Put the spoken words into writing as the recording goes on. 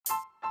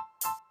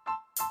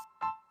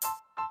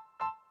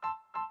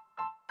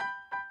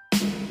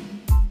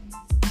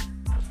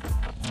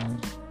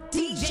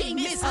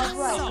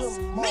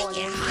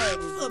morning,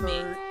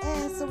 Hattiesburg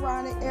and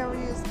surrounding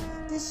areas.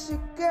 This your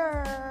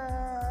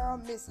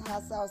girl, Miss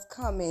Hotsauce,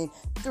 coming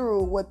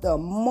through with the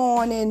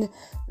morning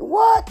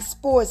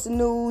sports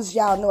news.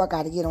 Y'all know I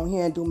got to get on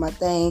here and do my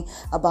thing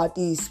about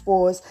these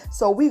sports.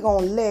 So we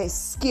gonna let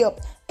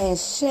Skip and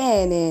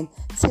Shannon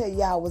tell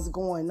y'all what's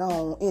going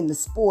on in the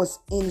sports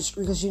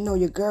industry, because you know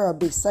your girl a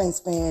big Saints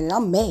fan, and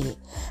I'm mad.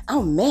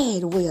 I'm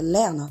mad with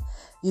Atlanta.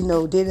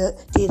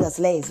 Did us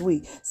last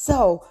week.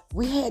 So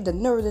we had the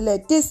nerve to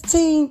let this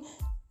team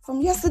from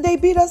yesterday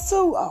beat us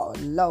too. Oh,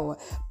 Lord.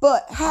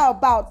 But how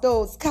about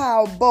those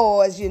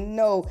Cowboys?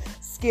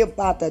 Skip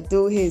about to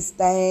do his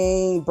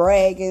thing,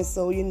 bragging.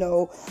 So,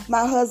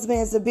 my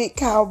husband's a big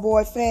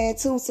Cowboy fan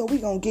too. So we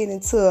going to get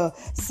into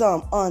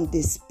some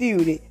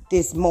undisputed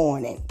this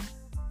morning.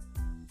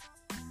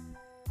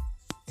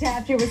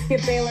 Tapped here with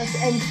Skip Bayless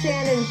and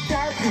Shannon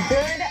Sharp.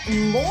 Good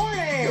morning.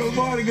 Good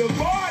morning, good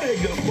morning.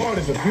 Good morning.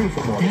 It's a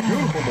beautiful morning.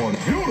 Beautiful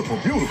morning. Beautiful,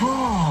 beautiful.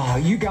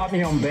 Oh, you got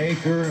me on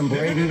Baker and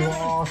Brady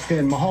lost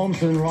and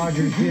Mahomes and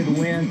Rodgers did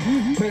win.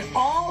 But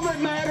all that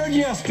mattered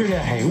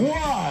yesterday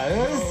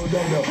was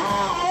them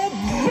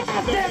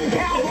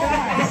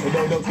Cowboys.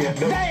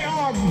 They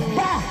are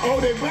back. Oh,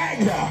 they're back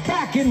now.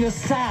 Back in the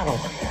saddle.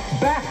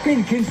 Back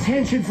in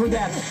contention for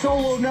that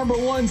solo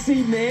 #1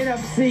 seed in the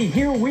NFC.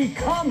 Here we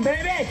come,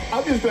 baby.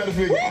 I'm just trying to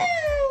figure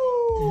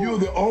you're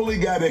the only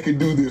guy that can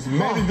do this.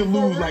 Manage to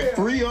lose like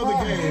 3 other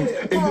games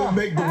and then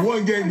make the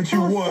one game that you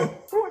won.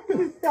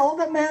 All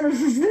that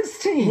matters is this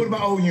team. What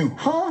about OU?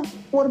 Huh?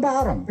 What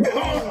about them?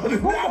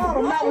 What about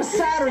them? That was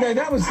Saturday.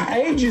 That was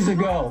ages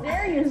ago. How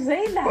dare you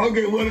say that?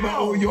 Okay, what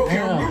about OU? Okay,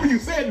 I remember you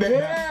said that.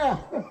 Yeah.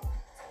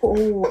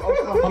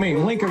 I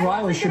mean, Lincoln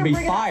Riley should be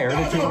fired.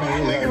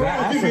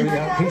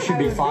 He should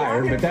be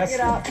fired, but that's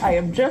I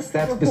am just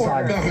that's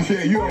beside the point.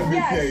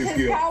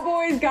 His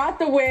Cowboys got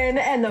the win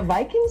and the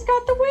Vikings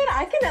got the win.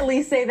 I can at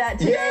least say that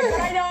today. Yeah.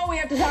 But I know we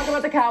have to talk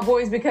about the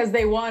Cowboys because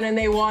they won, and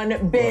they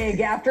won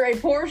big. After a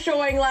poor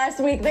showing last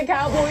week, the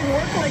Cowboys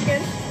were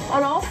clicking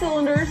on all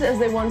cylinders as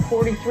they won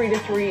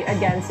 43-3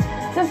 against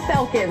the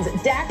Falcons.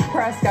 Dak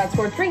Prescott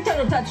scored 3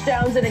 total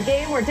touchdowns in a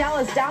game where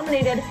Dallas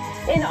dominated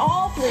in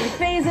all 3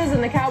 phases,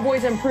 and the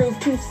Cowboys improved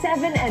to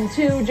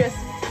 7-2, just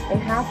a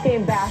half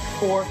game back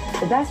for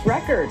the best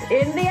record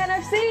in the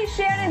NFC.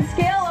 Shannon,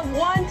 scale of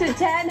 1 to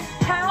 10,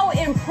 how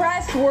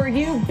impressed were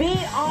you? Be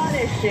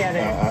honest,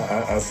 Shannon.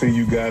 I see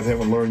you guys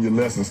haven't learned your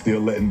lesson,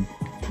 still letting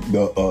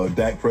the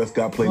Dak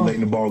Prescott play late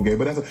in the ball game,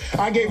 but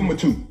I gave him a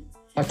 2.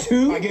 A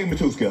 2? I gave him a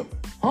 2, Skip.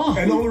 Huh.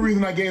 And the only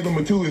reason I gave them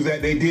a 2 is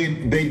that they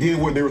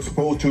did what they were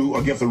supposed to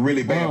against a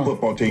really bad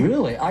football team.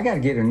 Really? I got to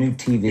get a new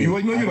TV.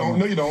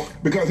 No, you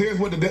don't. Because here's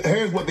what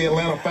the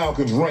Atlanta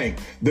Falcons rank.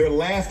 They're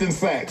last in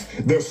sacks.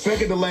 They're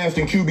second to last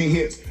in QB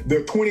hits.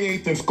 They're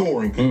 28th in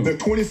scoring. They're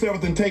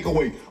 27th in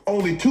takeaway.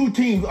 Only 2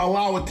 teams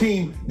allow a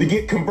team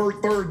to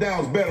convert third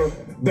downs better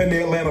than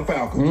the Atlanta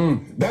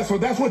Falcons.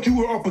 That's what you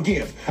were up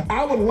against.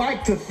 I would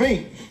like to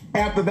think,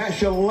 after that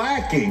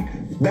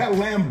shellacking, that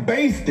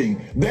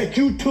lambasting that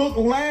you took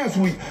last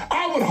week,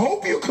 I would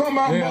hope you come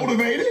out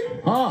motivated.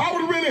 I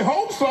would really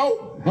hope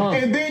so.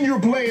 And then you're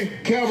playing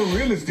Calvin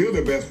Ridley's still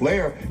their best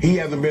player. He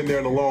hasn't been there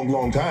in a long,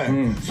 long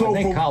time. So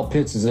I think Kyle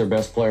Pitts is their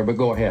best player, but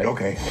go ahead.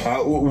 Okay.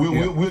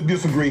 We'll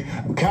disagree.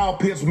 Kyle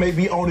Pitts may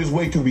be on his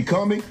way to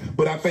becoming,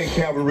 but I think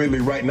Calvin Ridley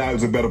right now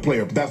is a better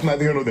player. But that's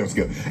neither here nor there,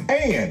 Skip.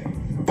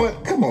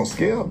 But come on,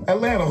 Skip.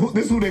 Atlanta,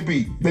 this is who they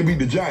beat. They beat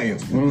the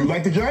Giants. You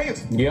like the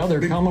Giants? Yeah,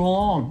 they're coming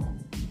along.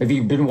 Have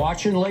you been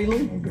watching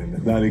lately?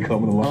 Now they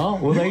coming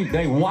along. Well,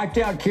 they wiped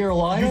out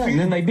Carolina, and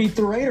then they beat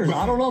the Raiders.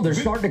 I don't know. They're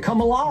starting to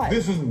come alive.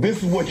 This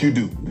is what you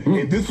do.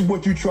 And this is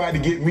what you tried to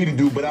get me to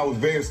do, but I was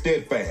very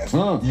steadfast.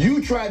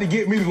 You tried to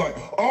get me to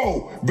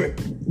but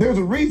there's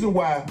a reason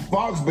why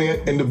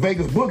FoxBet and the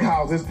Vegas book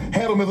houses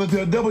had them as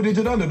a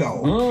double-digit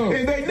underdog.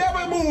 And they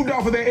never moved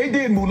off of that. It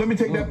did move. Let me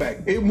take that back.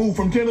 It moved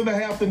from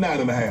 10.5 to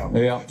 9.5.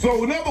 Yeah.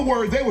 So in other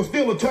words, they were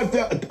still a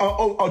touchdown,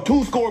 a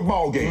 2-score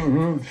ball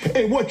game.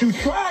 And what you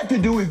tried to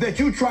do is that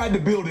you tried to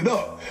build it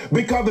up.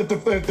 Because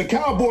if the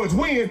Cowboys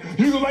win,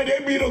 you go like,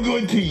 they beat a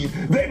good team.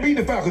 They beat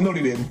the Falcons. No,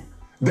 they didn't.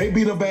 They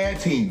beat a bad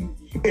team.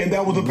 And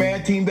that was a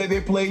bad team that they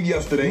played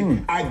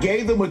yesterday. I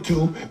gave them a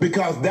 2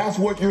 because that's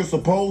what you're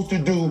supposed to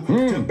do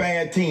to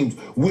bad teams,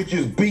 which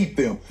is beat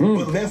them.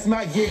 But let's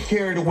not get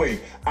carried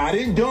away. I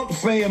didn't dump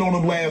sand on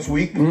them last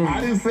week.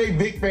 I didn't say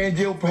Vic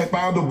Fangio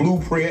found a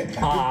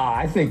blueprint.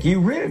 I think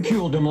you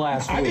ridiculed them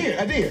last week.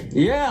 I did.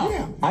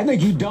 Yeah. I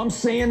think you dumped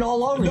sand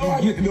all over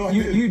them.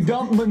 You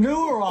dumped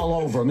manure all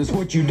over them is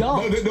what you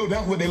dumped. No,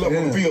 that's what they left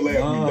on the field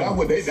last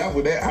week. That's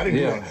what they, I didn't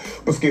do that.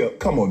 But Skip,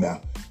 come on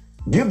now.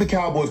 Give the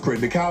Cowboys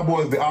credit. The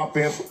Cowboys, the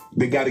offense,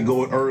 They got it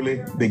going early.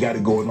 They got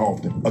it going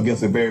often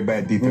against a very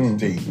bad defensive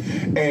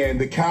team. And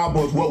the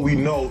Cowboys, what we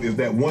know is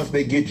that once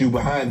they get you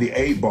behind the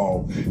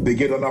 8-ball, they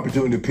get an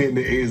opportunity to pin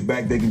their ears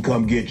back. They can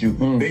come get you.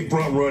 They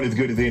front run as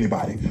good as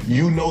anybody.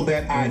 You know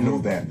that. I know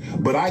that.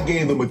 But I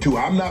gave them a 2.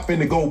 I'm not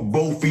finna go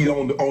both feet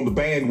on the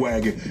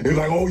bandwagon. It's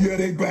like, oh yeah,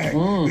 they back.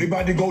 They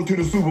about to go to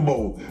the Super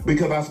Bowl,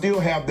 because I still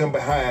have them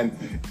behind.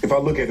 If I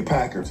look at the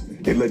Packers,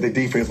 it let the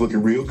defense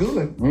looking real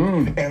good.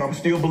 And I'm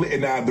still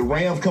believing. Now, if the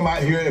Rams come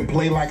out here and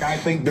play like I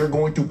think they're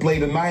going to play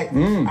tonight,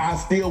 I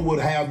still would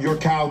have your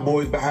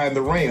Cowboys behind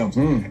the Rams.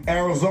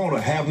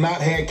 Arizona have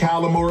not had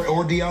Kyler Murray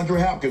or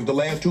DeAndre Hopkins the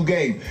last 2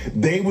 games.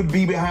 They would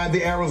be behind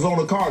the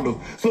Arizona Cardinals.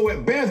 So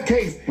at best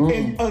case,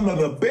 under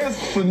the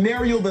best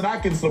scenario that I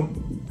can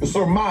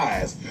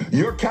surmise,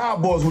 your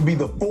Cowboys would be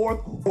the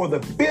 4th or the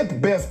 5th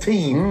best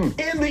team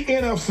in the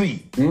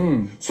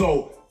NFC.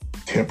 So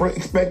temper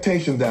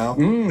expectations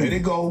down. Let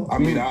it go. I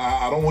mean,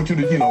 I don't want you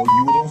to, you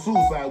was on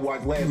suicide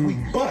watch last week,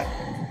 but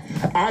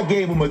I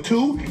gave them a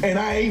 2, and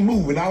I ain't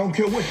moving. I don't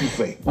care what you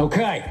say.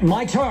 Okay,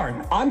 my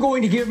turn. I'm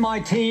going to give my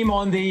team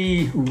on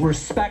the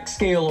respect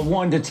scale of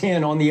 1 to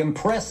 10, on the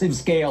impressive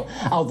scale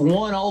of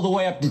 1 all the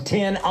way up to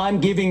 10. I'm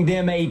giving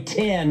them a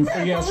 10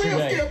 for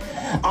yesterday.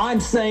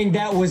 I'm saying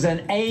that was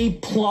an A++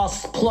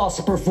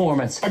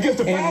 performance. Against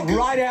the Falcons? And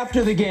right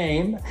after the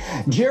game,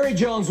 Jerry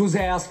Jones was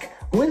asked,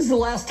 when's the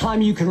last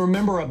time you can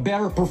remember a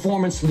better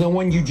performance than the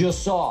one you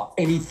just saw?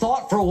 And he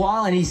thought for a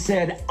while, and he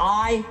said,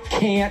 I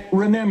can't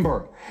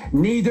remember.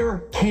 Neither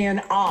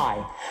can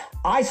I.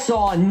 I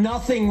saw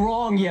nothing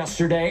wrong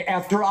yesterday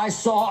after I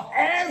saw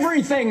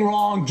everything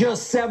wrong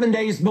just 7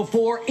 days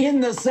before in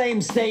the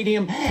same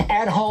stadium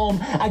at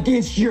home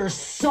against your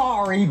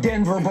sorry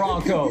Denver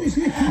Broncos.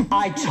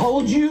 I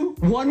told you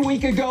 1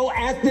 week ago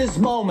at this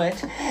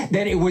moment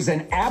that it was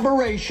an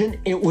aberration.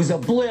 It was a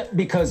blip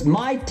because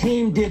my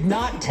team did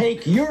not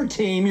take your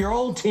team, your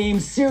old team,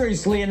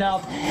 seriously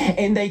enough.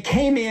 And they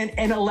came in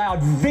and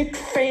allowed Vic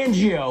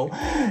Fangio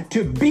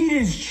to beat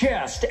his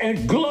chest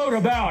and gloat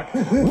about,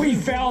 we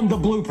found the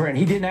blueprint.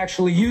 He didn't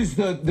actually use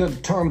the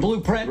term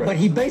blueprint, but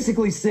he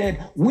basically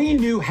said, we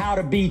knew how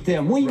to beat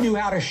them. We knew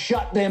how to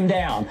shut them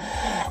down.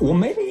 Well,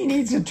 maybe he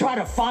needs to try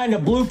to find a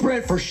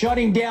blueprint for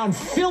shutting down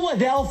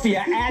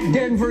Philadelphia at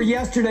Denver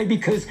yesterday,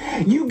 because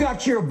you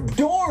got your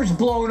doors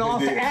blown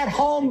off at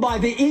home by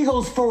the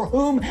Eagles, for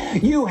whom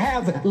you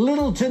have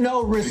little to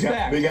no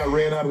respect. They got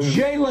ran out of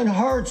Jalen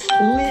Hurts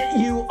lit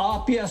you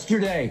up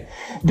yesterday.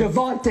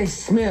 Devontae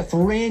Smith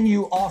ran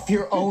you off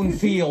your own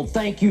field.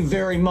 Thank you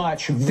very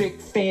much, Vic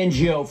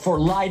Fangio, for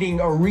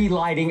lighting or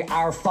relighting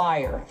our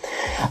fire.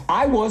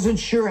 I wasn't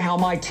sure how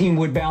my team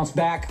would bounce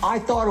back. I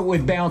thought it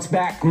would bounce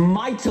back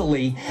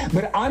mightily,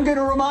 but I'm going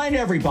to remind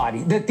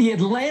everybody that the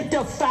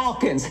Atlanta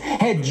Falcons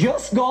had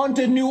just gone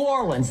to New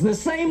Orleans, the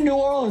same New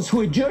Orleans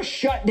who had just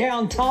shut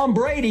down Tom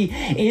Brady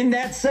in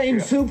that same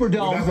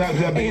Superdome,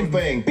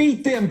 and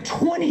beat them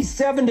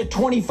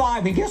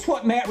 27-25. And guess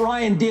what Matt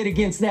Ryan did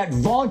against that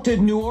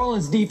vaunted New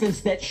Orleans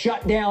defense that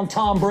shut down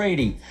Tom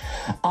Brady?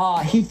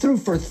 He threw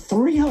for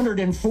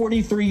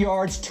 343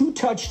 yards, 2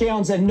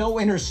 touchdowns, and no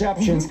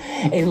interceptions,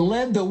 and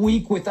led the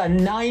week with a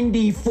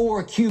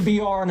 94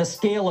 QBR on a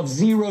scale of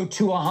 0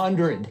 to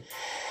 100.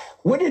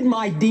 What did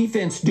my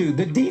defense do?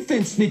 The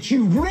defense that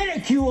you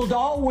ridiculed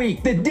all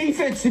week, the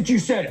defense that you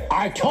said,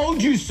 I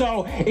told you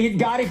so, it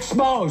got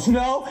exposed.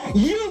 No,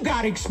 you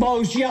got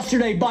exposed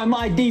yesterday by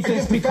my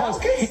defense because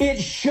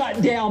it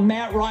shut down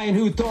Matt Ryan,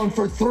 who thrown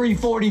for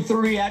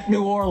 343 at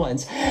New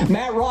Orleans.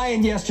 Matt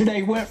Ryan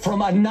yesterday went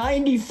from a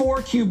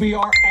 94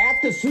 QBR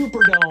at the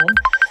Superdome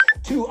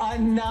to a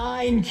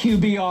 9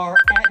 QBR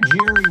at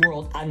Jerry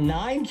World. A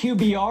 9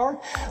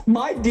 QBR?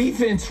 My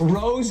defense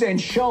rose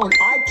and shone.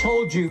 I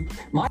told you,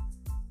 my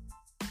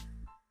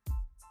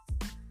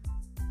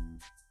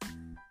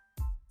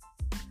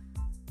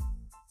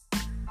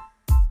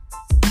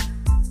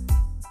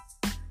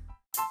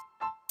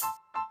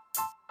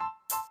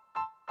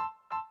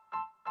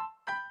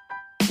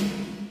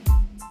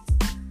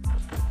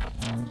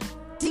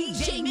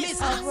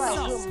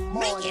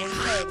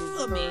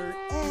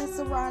and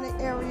surrounding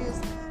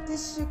areas.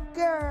 This your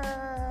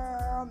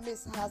girl,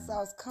 Miss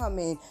Hotsauce,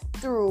 coming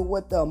through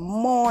with the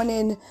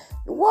morning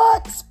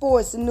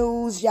sports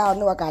news. Y'all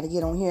know I gotta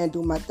get on here and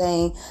do my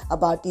thing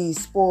about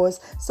these sports.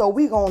 So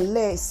we gonna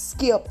let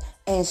Skip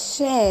and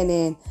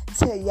Shannon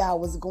tell y'all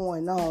what's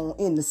going on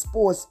in the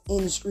sports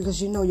industry,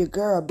 because you know your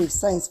girl a big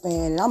Saints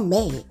fan, and I'm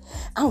mad.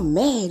 I'm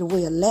mad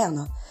with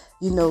Atlanta.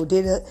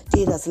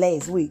 Did us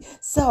last week.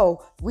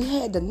 So we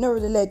had the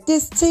nerve to let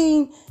this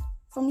team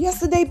from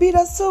yesterday beat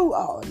us too.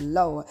 Oh,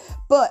 Lord.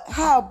 But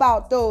how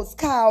about those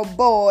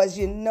Cowboys?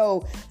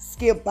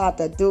 Skip about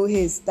to do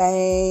his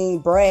thing,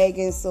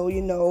 bragging. So,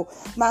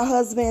 my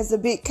husband's a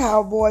big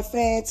Cowboy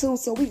fan too.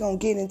 So we going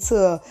to get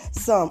into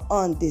some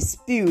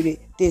undisputed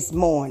this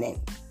morning.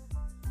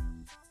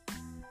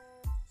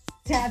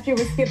 Taffy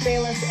with Skip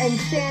Bayless and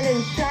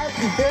Shannon Sharp.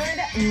 Good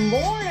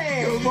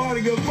morning. Good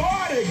morning, good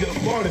morning,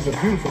 good morning. It's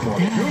a beautiful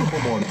morning, beautiful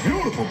morning,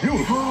 beautiful,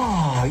 beautiful.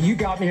 Oh, you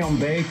got me on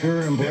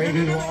Baker and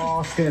Brady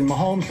lost and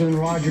Mahomes and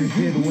Rodgers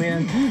did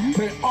win.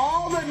 But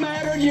all that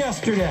mattered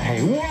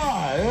yesterday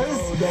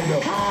was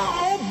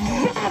how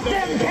about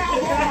them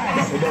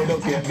Cowboys?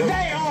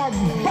 They are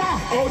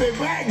back. Oh, they're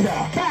back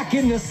now. Back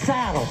in the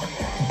saddle.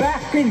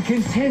 Back in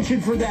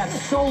contention for that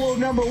solo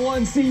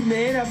 #1 seed in the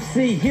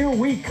NFC. Here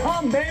we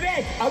come,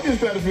 baby. I'm just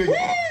trying to figure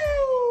out.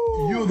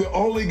 You're the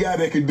only guy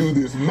that can do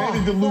this.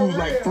 Manage to lose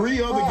like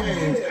 3 other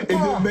games and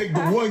then make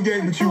the one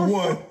game that you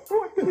won.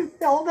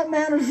 All that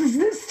matters is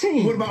this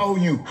team. What about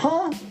OU?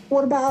 Huh?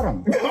 What about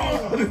them?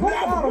 What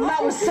about them?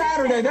 That was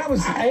Saturday. That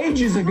was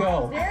ages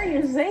ago. How dare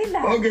you say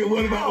that? Okay,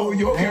 what about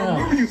OU? Okay, I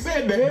remember you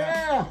said that.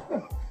 Yeah.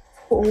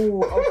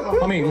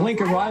 I mean,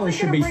 Lincoln Riley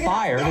should be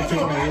fired.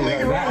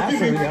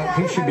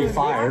 He should be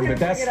fired, but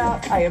that's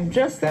I am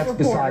just that's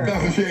beside the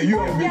point.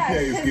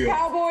 Yes, his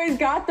Cowboys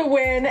got the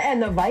win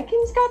and the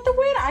Vikings got the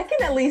win. I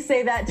can at least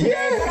say that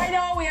today. But I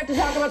know we have to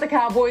talk about the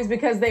Cowboys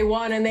because they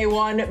won and they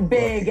won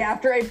big.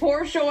 After a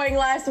poor showing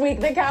last week,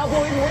 the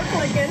Cowboys were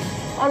clicking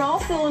on all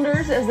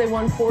cylinders as they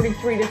won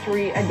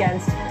 43-3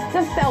 against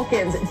the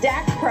Falcons.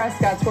 Dak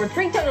Prescott scored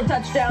 3 total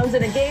touchdowns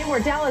in a game where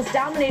Dallas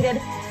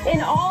dominated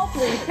in all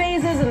 3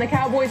 phases, and the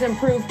Cowboys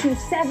improved to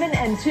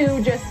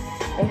 7-2, just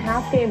a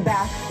half game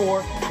back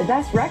for the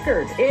best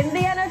record in the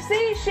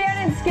NFC.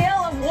 Shannon,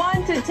 scale of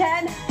 1 to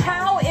 10,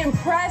 how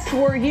impressed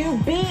were you?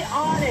 Be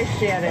honest,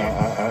 Shannon.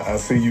 I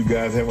see you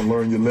guys haven't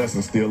learned your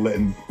lesson, still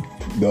letting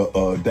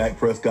the Dak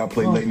Prescott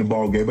play late in the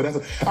ball game,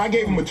 but I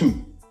gave him a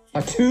 2.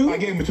 A 2? I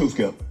gave him a 2,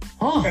 Skip.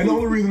 Huh. And the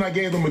only reason I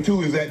gave them a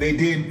 2 is that they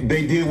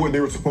did what they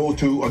were supposed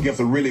to against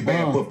a really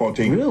bad football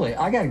team. Really?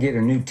 I got to get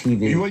a new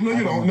TV.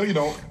 No, you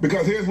don't.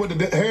 Because here's what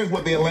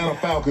the Atlanta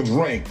Falcons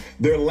rank.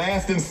 They're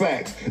last in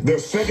sacks. They're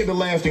second to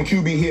last in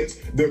QB hits.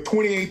 They're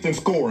 28th in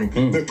scoring.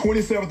 They're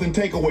 27th in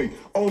takeaway.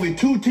 Only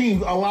 2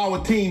 teams allow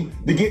a team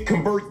to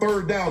convert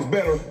third downs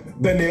better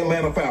than the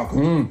Atlanta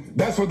Falcons.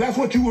 That's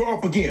what you were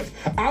up against.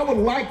 I would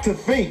like to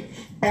think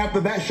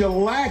after that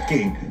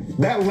shellacking,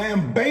 that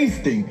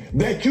lambasting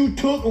that you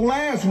took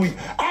last week,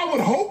 I would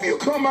hope you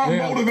come out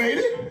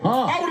motivated.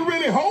 I would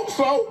really hope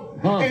so.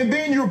 And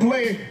then you're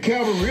playing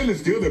Calvin Ridley,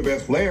 still their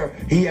best player.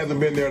 He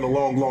hasn't been there in a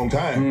long, long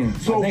time.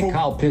 So I think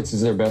Kyle Pitts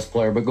is their best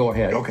player, but go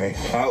ahead. Okay,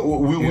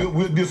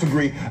 we'll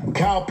disagree.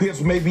 Kyle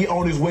Pitts may be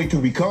on his way to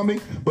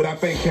becoming, but I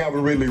think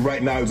Calvin Ridley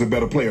right now is a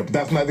better player. But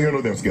that's neither here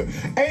nor there, Skip.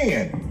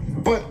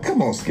 But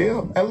come on,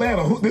 Skip.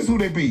 Atlanta, this is who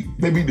they beat.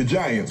 They beat the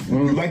Giants.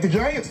 You like the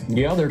Giants?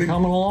 Yeah, they're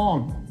coming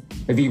along.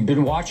 Have you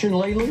been watching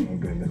lately? Oh,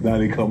 goodness. Now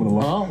they're coming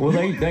along. Well,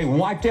 they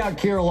wiped out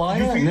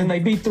Carolina, and then they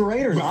beat the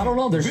Raiders. I don't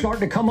know. They're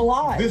starting to come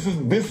alive. This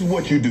is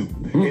what you do.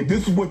 And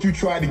this is what you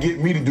tried to get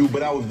me to do,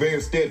 but I was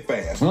very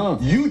steadfast.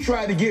 You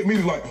tried to get me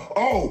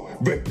to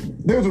but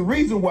there's a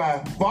reason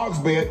why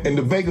FoxBet and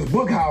the Vegas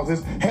book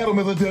houses had them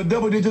as a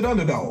double-digit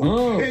underdog.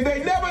 And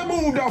they never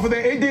moved off of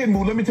that. It did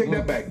move. Let me take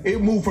that back.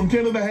 It moved from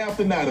 10.5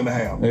 to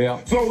 9.5.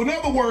 Yeah. So in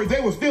other words,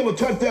 they were still a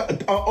touchdown,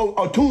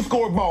 a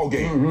 2-score ball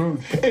game.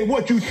 And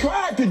what you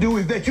tried to do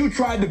is that you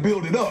tried to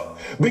build it up.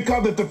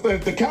 Because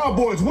if the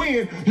Cowboys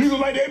win, you're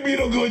like, they beat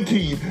a good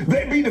team.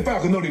 They beat the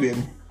Falcons. No, they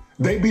didn't.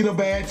 They beat a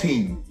bad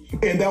team.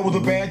 And that was a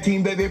bad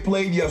team that they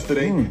played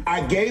yesterday.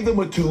 I gave them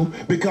a 2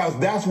 because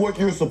that's what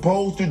you're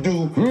supposed to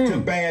do to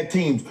bad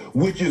teams,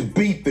 which is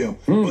beat them.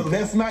 But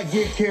let's not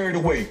get carried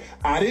away.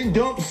 I didn't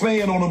dump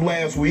sand on them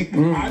last week.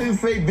 I didn't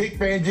say Vic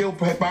Fangio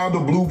found a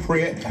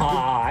blueprint.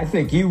 I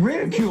think you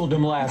ridiculed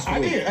them last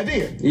week. I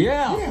did.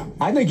 Yeah.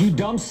 I think you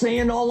dumped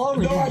sand all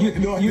over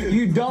them.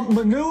 You dumped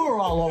manure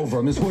all over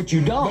them is what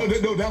you dumped.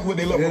 No, that's what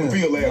they left on the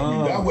field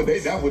last week.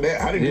 That's what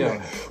I didn't do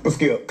that. But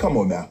Skip, come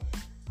on now.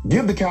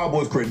 Give the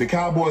Cowboys credit. The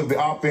Cowboys,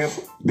 the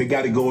offense, they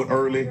got it going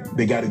early.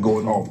 They got it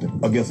going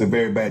often against a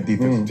very bad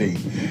defensive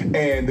team.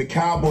 And the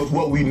Cowboys,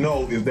 what we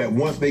know is that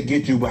once they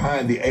get you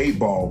behind the 8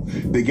 ball,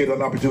 they get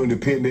an opportunity to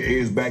pin their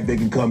ears back. They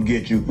can come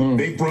get you.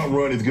 They front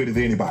run as good as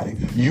anybody.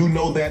 You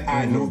know that.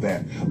 I know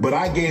that. But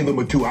I gave them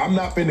a 2. I'm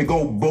not finna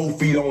go both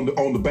feet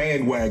on the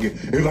bandwagon.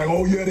 It's like,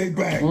 oh yeah, they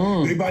back.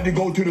 They about to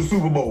go to the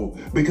Super Bowl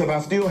because I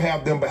still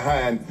have them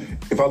behind.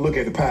 If I look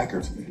at the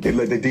Packers, they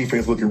let the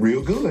defense looking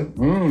real good,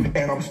 and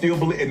I'm still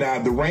believing. Now,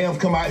 if the Rams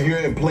come out here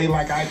and play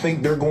like I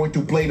think they're going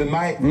to play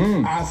tonight,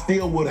 I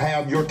still would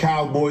have your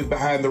Cowboys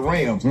behind the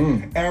Rams.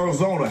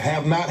 Arizona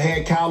have not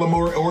had Kyler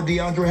Murray or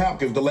DeAndre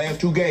Hopkins the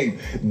last 2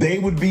 games. They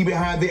would be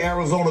behind the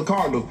Arizona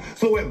Cardinals.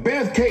 So at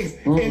best case,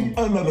 in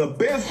under the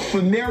best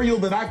scenario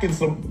that I can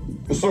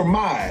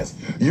surmise,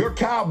 your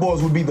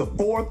Cowboys would be the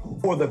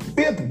 4th or the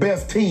 5th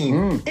best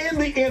team in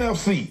the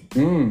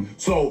NFC.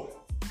 So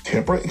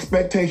temper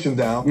expectations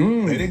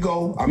down. Let it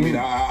go. I mean,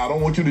 I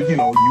don't want you to, you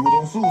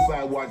was on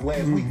suicide watch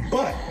last week,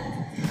 but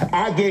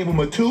I gave them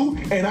a 2,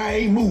 and I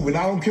ain't moving.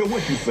 I don't care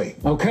what you say.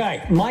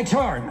 Okay, my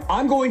turn.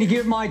 I'm going to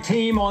give my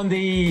team on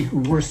the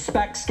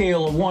respect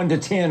scale of 1 to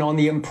 10, on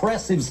the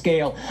impressive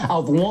scale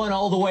of 1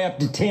 all the way up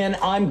to 10.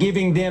 I'm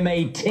giving them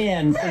a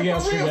 10 for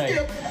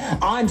yesterday.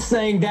 I'm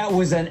saying that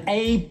was an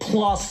A++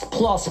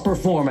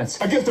 performance.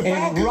 Against the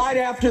Falcons? And right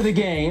after the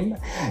game,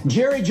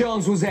 Jerry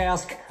Jones was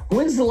asked,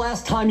 when's the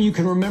last time you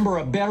can remember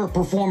a better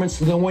performance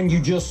than the one you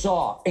just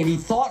saw? And he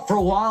thought for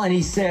a while and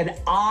he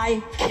said,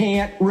 I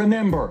can't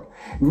remember.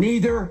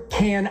 Neither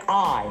can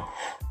I.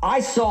 I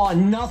saw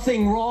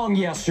nothing wrong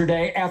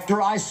yesterday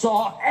after I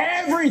saw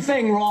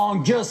everything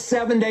wrong just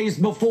 7 days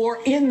before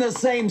in the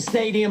same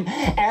stadium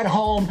at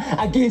home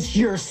against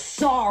your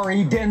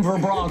sorry Denver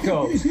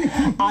Broncos.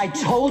 I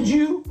told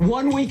you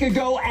 1 week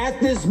ago at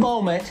this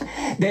moment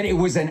that it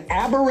was an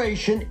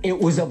aberration. It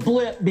was a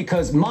blip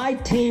because my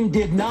team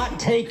did not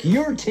take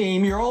your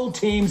team, your old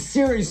team,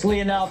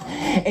 seriously enough.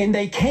 And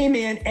they came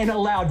in and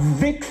allowed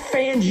Vic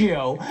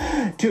Fangio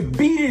to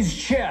beat his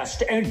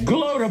chest and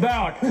gloat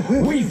about,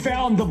 we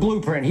found the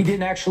blueprint. He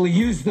didn't actually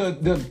use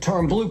the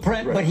term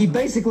blueprint, but he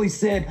basically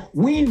said,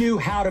 we knew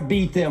how to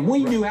beat them.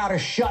 We knew how to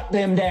shut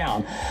them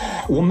down.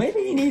 Well,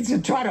 maybe he needs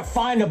to try to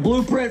find a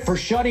blueprint for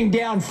shutting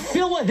down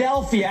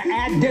Philadelphia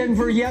at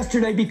Denver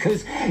yesterday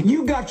because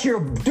you got your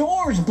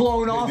doors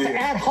blown off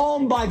at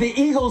home by the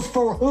Eagles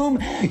for whom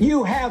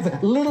you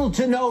have little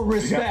to no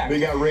respect. They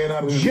got ran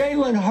out of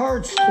Jalen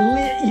Hurts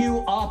lit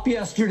you up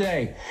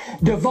yesterday.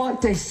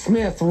 Devontae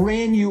Smith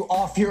ran you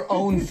off your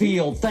own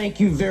field.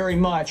 Thank you very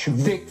much,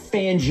 Vic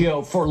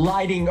Fangio, for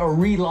lighting or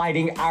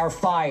relighting our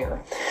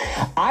fire.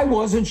 I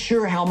wasn't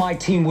sure how my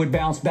team would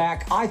bounce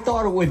back. I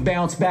thought it would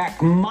bounce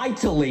back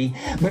mightily,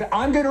 but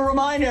I'm going to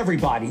remind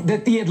everybody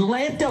that the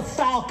Atlanta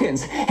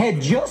Falcons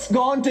had just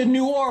gone to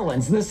New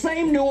Orleans, the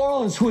same New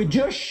Orleans who had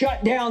just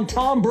shut down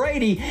Tom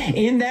Brady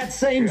in that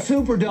same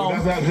Superdome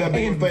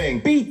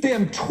and beat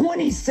them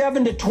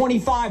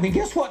 27-25. And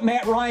guess what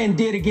Matt Ryan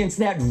did against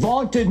that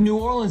vaunted New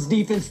Orleans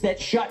defense that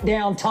shut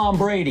down Tom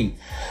Brady?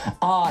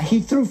 He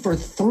threw for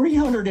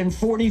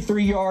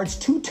 343 yards,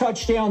 2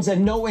 touchdowns,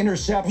 and no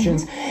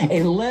interceptions,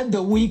 and led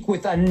the week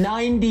with a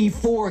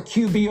 94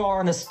 QBR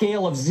on a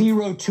scale of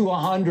 0 to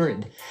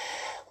 100.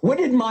 What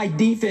did my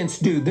defense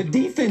do? The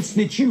defense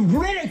that you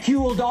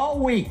ridiculed all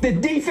week, the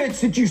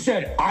defense that you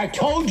said, I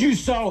told you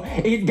so,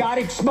 it got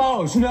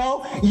exposed.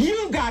 No,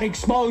 you got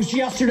exposed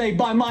yesterday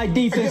by my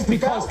defense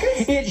because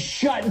it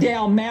shut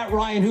down Matt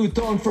Ryan, who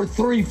thrown for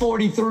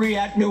 343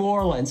 at New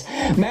Orleans.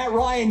 Matt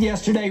Ryan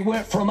yesterday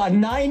went from a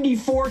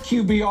 94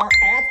 QBR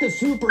at the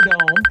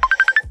Superdome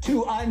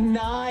to a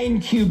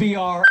 9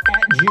 QBR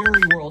at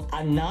Jerry World.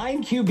 A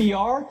 9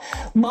 QBR?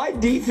 My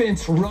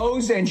defense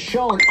rose and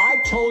shone. I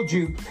told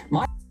you,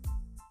 my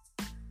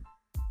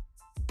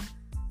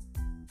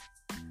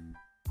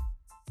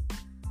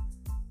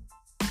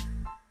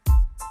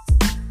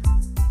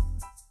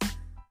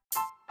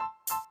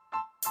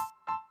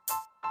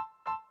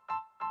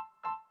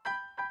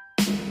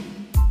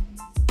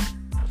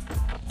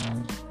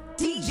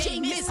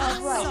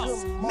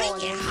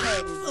Make it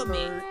hot for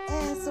me.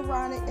 And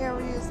surrounding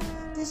areas,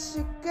 this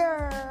your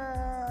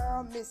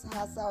girl, Miss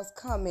Hotsauce,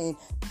 coming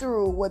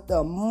through with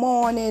the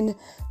morning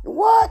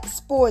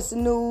sports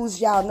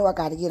news. Y'all know I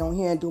got to get on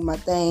here and do my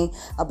thing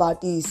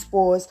about these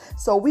sports.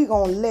 So we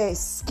gonna let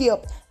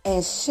Skip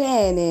and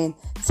Shannon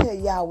tell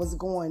y'all what's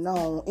going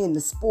on in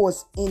the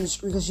sports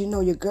industry, because you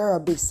know your girl a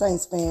big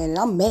Saints fan, and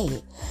I'm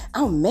mad.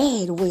 I'm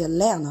mad with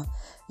Atlanta.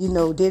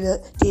 Did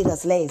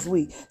us last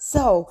week.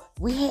 So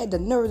we had the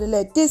nerve to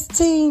let this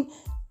team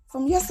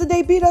from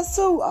yesterday beat us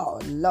too.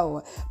 Oh,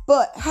 Lord.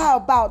 But how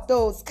about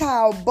those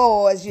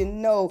Cowboys?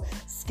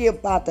 Skip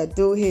about to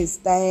do his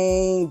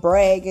thing,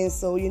 bragging.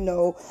 So,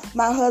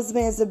 my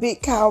husband's a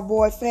big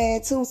Cowboy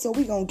fan too. So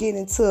we going to get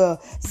into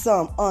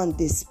some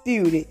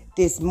undisputed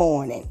this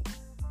morning.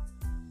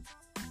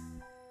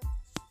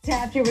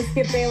 After with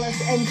Skip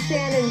Bayless and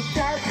Shannon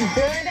Sharp.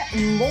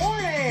 Good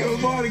morning. Good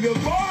morning,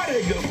 good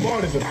morning. Good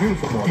morning. It's a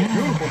beautiful morning.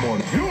 Beautiful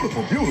morning.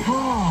 Beautiful, beautiful.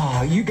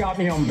 Oh, you got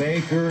me on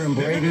Baker and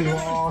Brady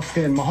lost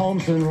and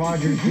Mahomes and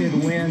Rodgers did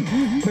win.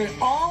 But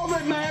all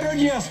that mattered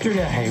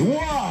yesterday was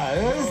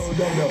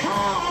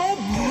how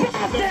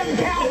about them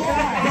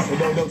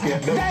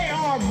Cowboys? They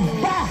are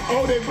back.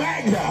 Oh, they're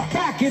back now.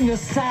 Back in the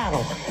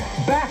saddle.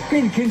 Back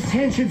in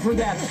contention for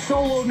that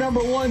solo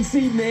 #1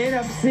 seed in the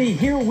NFC.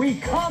 Here we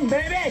come,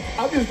 baby.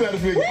 I'm just trying to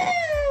figure out.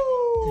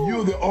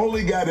 You're the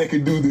only guy that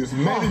can do this.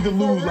 Manage to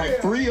lose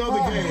like 3 other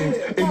games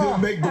and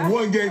then make the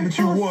one game that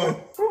you won.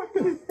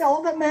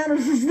 All that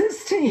matters is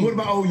this team. What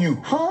about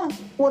OU? Huh?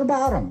 What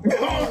about them?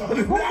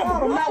 What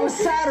about them? That was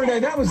Saturday.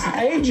 That was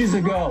ages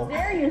ago. How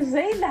dare you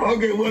say that?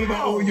 Okay, what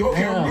about OU?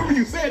 Okay, I remember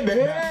you said that.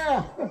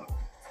 Yeah.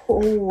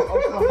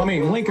 I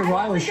mean, Lincoln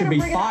Riley should be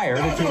fired.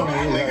 If you want to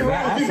hear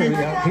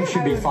that. He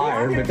should be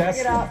fired, but that's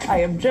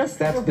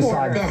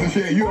beside the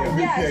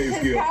Yes,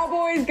 his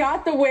Cowboys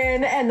got the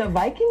win, and the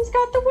Vikings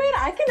got the win.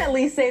 I can at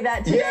least say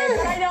that today.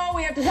 But I know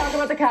we have to talk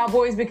about the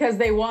Cowboys because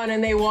they won,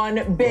 and they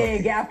won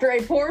big. After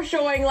a poor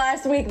showing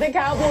last week, the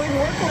Cowboys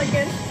were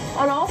clicking.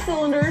 on all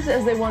cylinders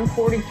as they won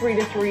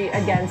 43-3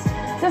 against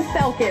the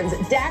Falcons.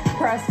 Dak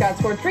Prescott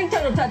scored 3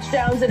 total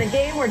touchdowns in a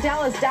game where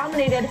Dallas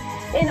dominated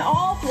in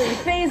all 3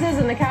 phases,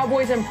 and the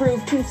Cowboys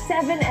improved to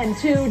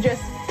 7-2,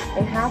 just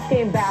a half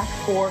game back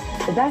for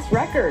the best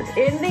record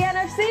in the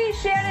NFC.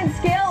 Shannon,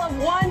 scale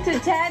of 1 to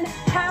 10,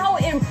 how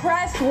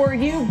impressed were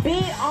you?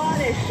 Be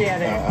honest,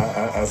 Shannon.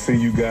 I see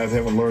you guys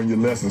haven't learned your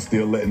lesson,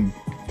 still letting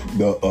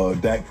the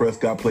Dak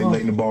Prescott play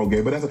late in the ball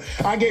game. But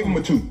I gave him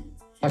a 2.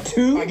 A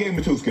 2? I gave him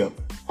a 2, Skip.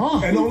 Huh.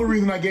 And the only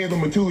reason I gave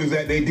them a 2 is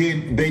that they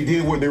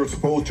did what they were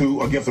supposed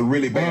to against a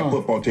really bad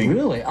football team.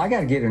 Really? I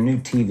got to get a new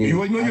TV.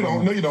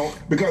 No, you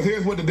don't. Because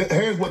here's what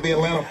the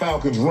Atlanta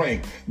Falcons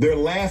rank. They're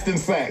last in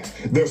sacks.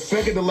 They're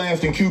second to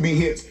last in QB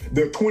hits.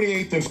 They're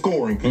 28th in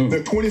scoring.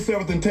 They're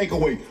 27th in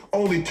takeaway.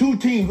 Only 2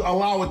 teams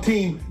allow a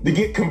team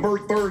to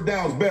convert third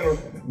downs better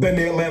than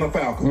the Atlanta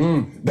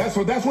Falcons. That's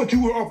what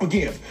you were up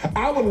against.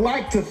 I would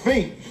like to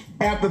think,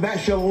 after that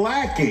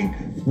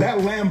shellacking,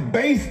 that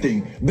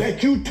lambasting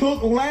that you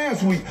took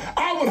last week,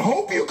 I would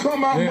hope you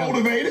come out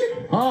motivated.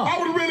 I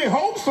would really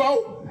hope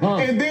so.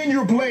 And then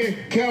you're playing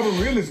Calvin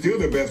Ridley, still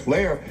their best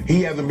player.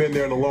 He hasn't been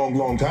there in a long,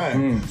 long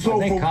time.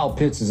 So I think Kyle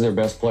Pitts is their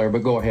best player,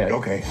 but go ahead.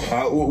 Okay.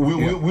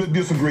 We'll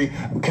disagree.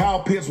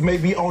 Kyle Pitts may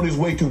be on his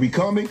way to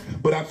becoming,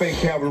 but I think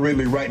Calvin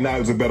Ridley right now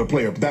is a better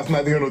player. But that's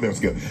neither here nor there,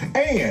 Skip.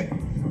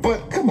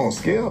 But come on,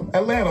 Skip.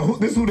 Atlanta,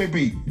 this is who they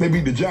beat. They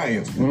beat the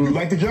Giants. You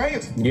like the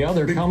Giants? Yeah,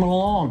 they're coming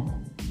along.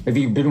 Have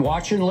you been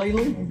watching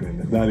lately? Oh,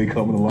 goodness. Now they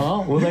coming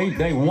along. Well,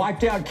 they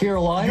wiped out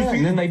Carolina,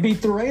 and then they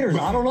beat the Raiders.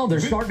 I don't know. They're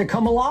starting to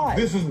come alive.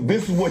 This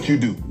is what you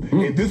do.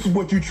 And this is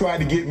what you tried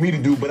to get me to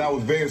do, but I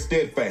was very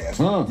steadfast.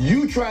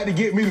 You tried to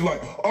get me to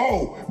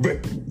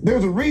but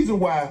there's a reason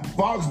why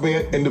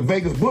FoxBet and the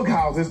Vegas book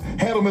houses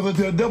had them as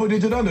a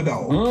double-digit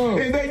underdog.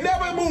 And they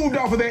never moved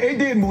off of that. It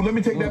did move. Let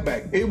me take that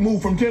back. It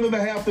moved from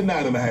 10.5 to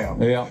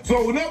 9.5. Yeah.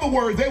 So in other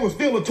words, they were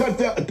still a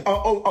touchdown,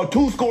 a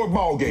 2-score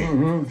ball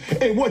game.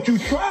 And what you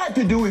tried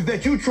to do is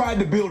that you tried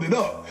to build it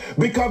up.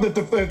 Because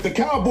if the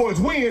Cowboys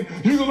win,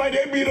 you go like,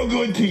 they beat a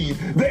good team.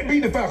 They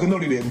beat the Falcons. No,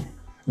 they didn't.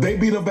 They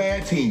beat a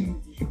bad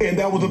team. And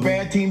that was a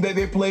bad team that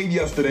they played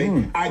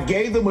yesterday. I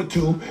gave them a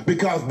 2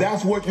 because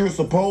that's what you're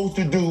supposed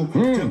to do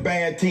to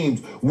bad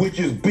teams, which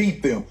is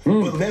beat them.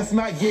 But let's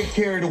not get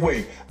carried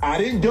away. I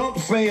didn't dump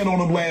sand on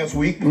them last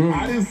week.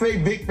 I didn't say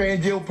Vic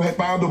Fangio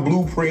found a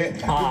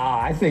blueprint.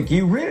 I think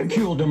you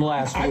ridiculed them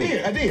last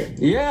week. I did.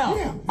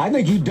 Yeah. I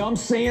think you dumped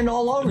sand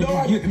all over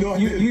them.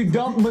 You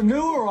dumped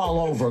manure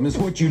all over them is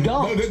what you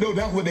dumped. No,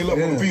 that's what they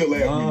left on the field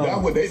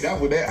last week. That's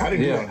what I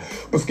didn't do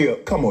that. But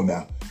Skip, come on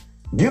now.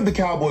 Give the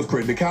Cowboys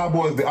credit. The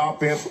Cowboys, the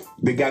offense,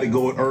 they got it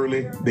going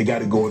early. They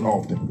got it going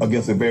often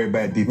against a very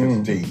bad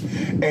defensive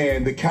team.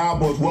 And the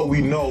Cowboys, what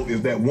we know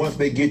is that once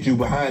they get you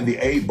behind the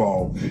 8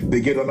 ball, they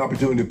get an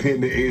opportunity to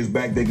pin their ears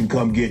back. They can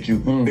come get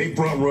you. They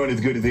front run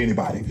as good as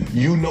anybody.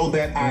 You know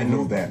that. I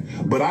know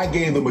that. But I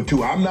gave them a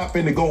 2. I'm not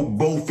finna go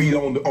both feet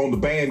on the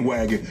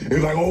bandwagon.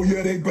 It's like, oh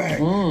yeah, they back.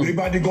 They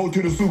about to go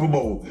to the Super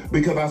Bowl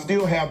because I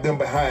still have them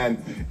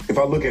behind. If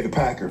I look at the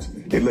Packers,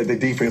 they let the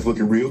defense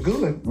looking real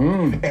good,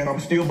 and I'm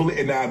still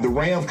believing. Now, if the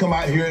Rams come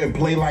out here and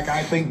play like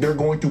I think they're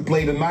going to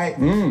play tonight,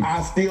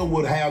 I still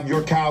would have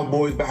your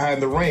Cowboys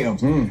behind the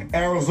Rams.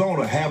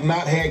 Arizona have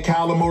not had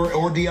Kyler Murray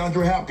or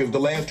DeAndre Hopkins the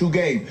last 2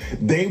 games.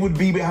 They would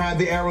be behind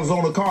the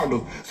Arizona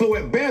Cardinals. So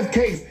at best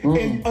case,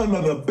 in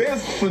under the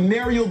best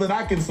scenario that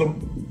I can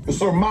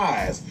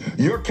surmise,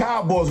 your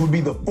Cowboys would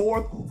be the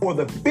 4th or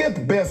the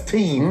 5th best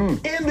team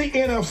in the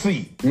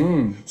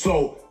NFC.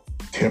 So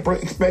temper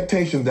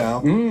expectations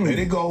down. Let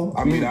it go.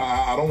 I mean,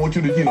 I don't want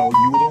you to, you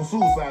was on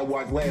suicide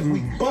watch last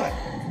week, but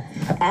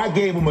I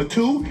gave them a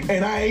 2,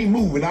 and I ain't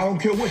moving. I don't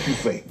care what you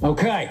say.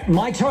 Okay,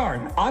 my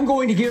turn. I'm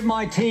going to give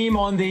my team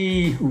on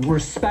the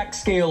respect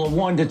scale of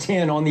 1 to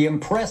 10, on the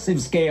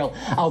impressive scale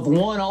of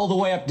 1 all the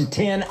way up to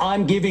 10.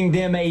 I'm giving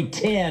them a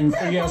 10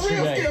 for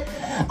yesterday.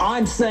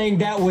 I'm saying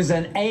that was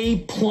an A++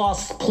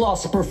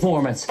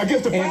 performance.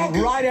 Against the Falcons?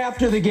 And right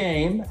after the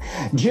game,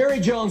 Jerry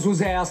Jones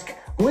was asked,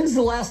 when's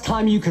the last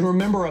time you can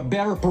remember a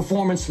better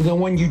performance than the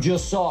one you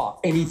just saw?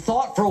 And he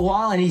thought for a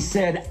while and he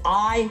said,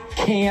 I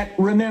can't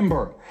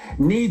remember.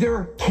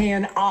 Neither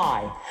can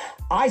I.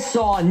 I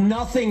saw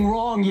nothing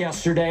wrong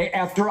yesterday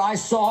after I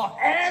saw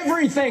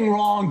everything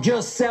wrong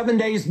just 7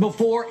 days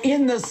before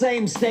in the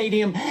same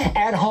stadium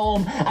at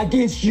home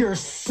against your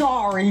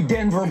sorry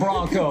Denver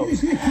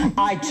Broncos.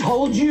 I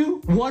told you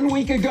 1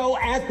 week ago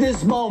at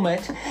this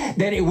moment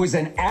that it was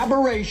an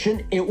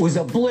aberration. It was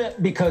a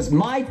blip because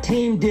my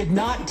team did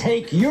not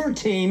take your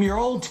team, your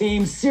old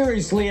team,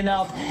 seriously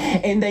enough.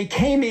 And they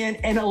came in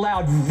and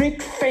allowed Vic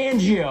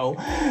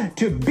Fangio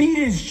to beat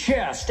his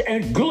chest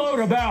and gloat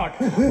about,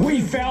 we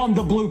found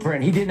the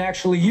blueprint. He didn't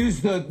actually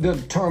use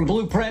the term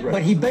blueprint,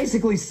 but he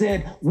basically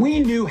said, we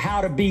knew how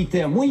to beat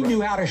them. We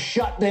knew how to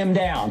shut them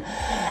down.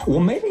 Well,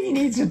 maybe he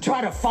needs to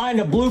try to find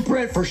a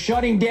blueprint for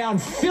shutting down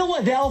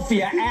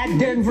Philadelphia at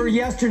Denver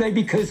yesterday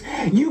because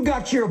you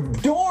got your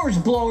doors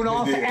blown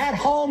off at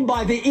home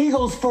by the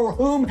Eagles, for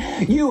whom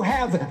you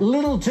have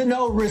little to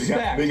no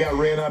respect. They got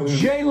ran out of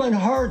his... Jalen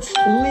Hurts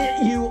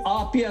lit you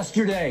up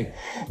yesterday.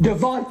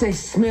 Devontae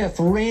Smith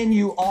ran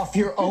you off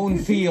your own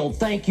field.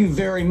 Thank you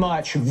very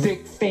much,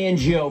 Vic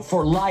Fangio,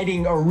 for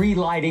lighting or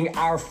relighting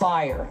our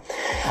fire.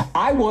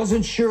 I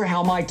wasn't sure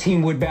how my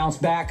team would bounce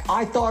back.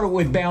 I thought it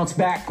would bounce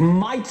back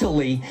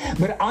mightily,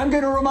 but I'm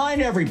going to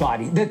remind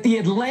everybody that the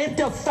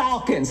Atlanta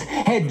Falcons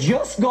had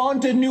just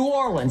gone to New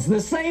Orleans, the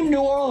same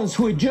New Orleans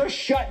who had just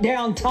shut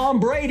down Tom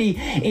Brady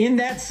in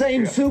that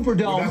same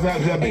Superdome,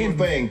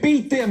 and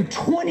beat them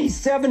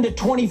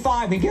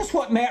 27-25. And guess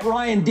what Matt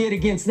Ryan did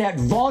against that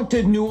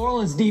vaunted New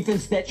Orleans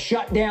defense that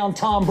shut down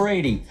Tom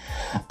Brady?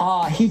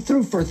 He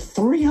threw for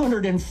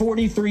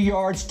 343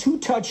 yards, 2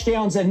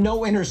 touchdowns, and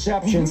no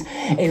interceptions,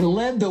 and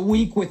led the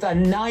week with a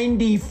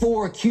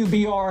 94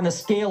 QBR on a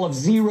scale of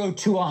 0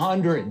 to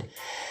 100.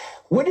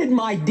 What did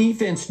my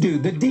defense do?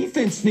 The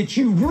defense that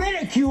you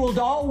ridiculed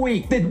all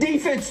week, the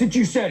defense that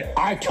you said,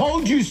 I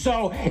told you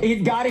so,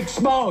 it got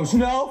exposed.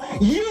 No,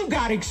 you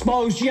got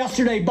exposed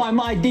yesterday by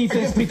my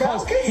defense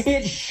because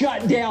it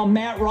shut down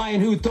Matt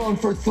Ryan, who thrown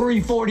for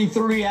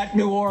 343 at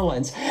New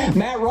Orleans.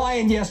 Matt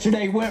Ryan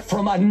yesterday went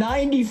from a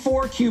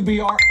 94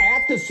 QBR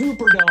at the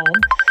Superdome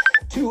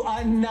to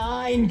a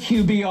 9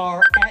 QBR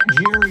at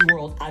Jerry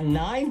World. A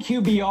 9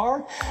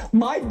 QBR?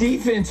 My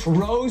defense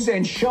rose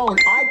and shone.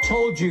 I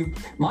told you,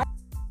 my